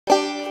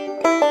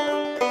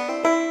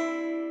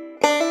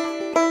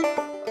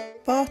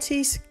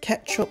Barty's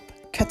Ketchup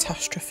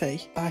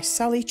Catastrophe by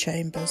Sally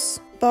Chambers.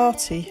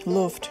 Barty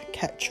loved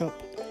ketchup.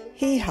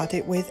 He had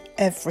it with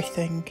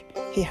everything.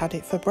 He had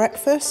it for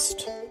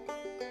breakfast,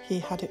 he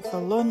had it for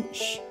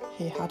lunch,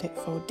 he had it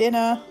for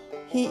dinner,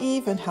 he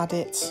even had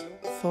it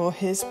for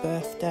his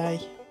birthday.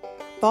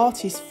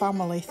 Barty's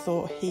family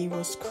thought he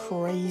was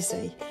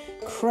crazy.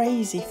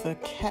 Crazy for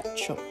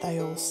ketchup, they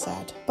all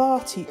said.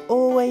 Barty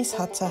always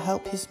had to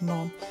help his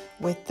mum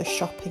with the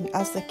shopping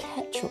as the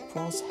ketchup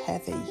was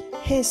heavy.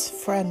 His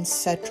friend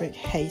Cedric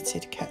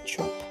hated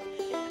ketchup.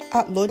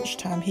 At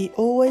lunchtime, he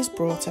always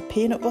brought a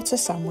peanut butter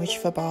sandwich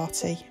for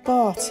Barty.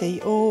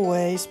 Barty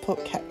always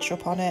put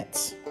ketchup on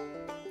it.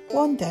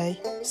 One day,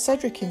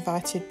 Cedric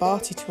invited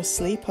Barty to a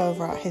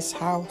sleepover at his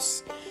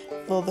house.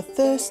 For the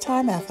first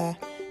time ever,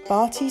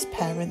 Barty's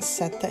parents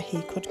said that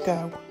he could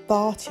go.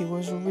 Barty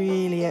was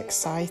really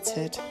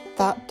excited.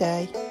 That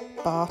day,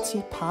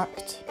 Barty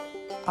packed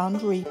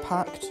and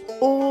repacked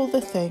all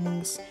the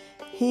things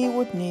he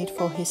would need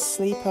for his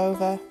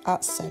sleepover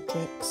at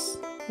Cedric's.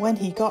 When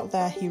he got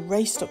there, he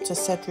raced up to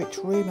Cedric's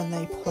room and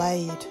they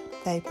played.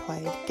 They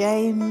played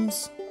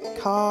games,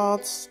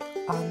 cards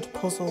and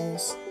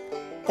puzzles.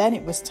 Then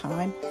it was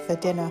time for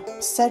dinner.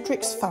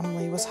 Cedric's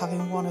family was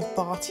having one of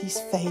Barty's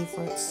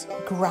favourites,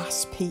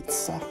 grass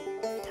pizza.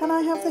 "Can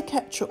I have the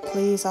ketchup,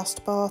 please?"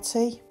 asked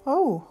Barty.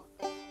 "Oh,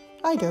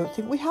 I don't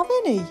think we have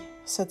any,"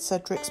 said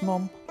Cedric's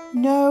mum.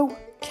 "No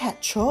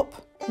ketchup?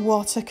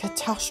 What a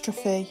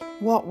catastrophe."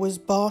 What was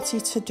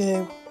Barty to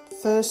do?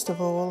 First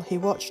of all, he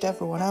watched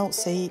everyone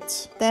else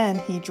eat. Then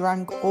he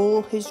drank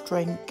all his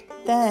drink.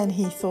 Then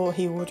he thought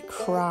he would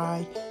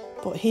cry,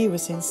 but he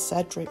was in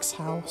Cedric's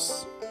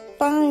house.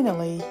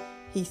 Finally,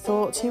 he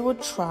thought he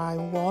would try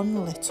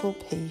one little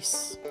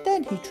piece.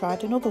 Then he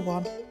tried another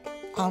one,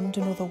 and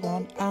another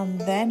one, and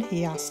then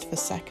he asked for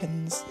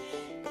seconds.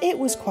 It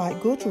was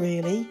quite good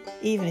really,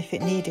 even if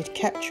it needed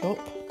ketchup.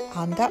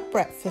 And at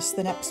breakfast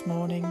the next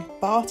morning,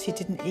 Barty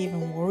didn't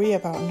even worry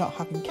about not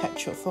having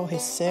ketchup for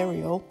his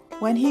cereal.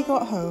 When he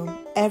got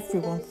home,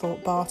 everyone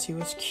thought Barty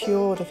was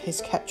cured of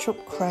his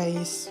ketchup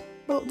craze.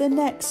 But the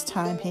next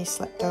time he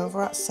slept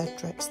over at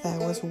Cedric's, there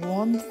was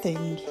one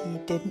thing he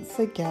didn't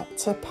forget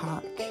to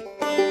pack.